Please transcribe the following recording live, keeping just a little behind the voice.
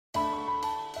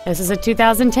This is a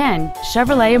 2010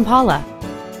 Chevrolet Impala.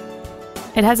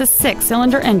 It has a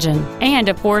 6-cylinder engine and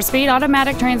a 4-speed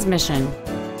automatic transmission.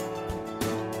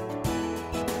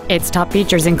 Its top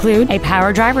features include a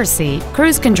power driver's seat,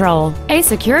 cruise control, a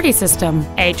security system,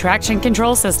 a traction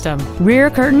control system,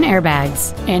 rear curtain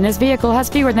airbags, and this vehicle has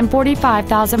fewer than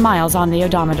 45,000 miles on the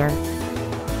odometer.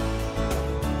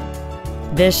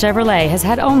 This Chevrolet has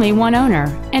had only one owner,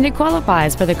 and it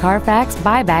qualifies for the Carfax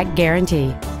buyback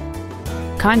guarantee.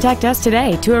 Contact us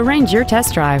today to arrange your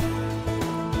test drive.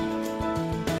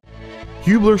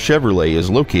 Hubler Chevrolet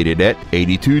is located at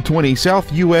 8220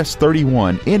 South U.S.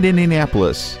 31 in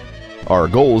Indianapolis. Our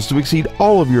goal is to exceed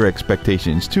all of your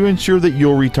expectations to ensure that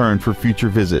you'll return for future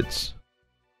visits.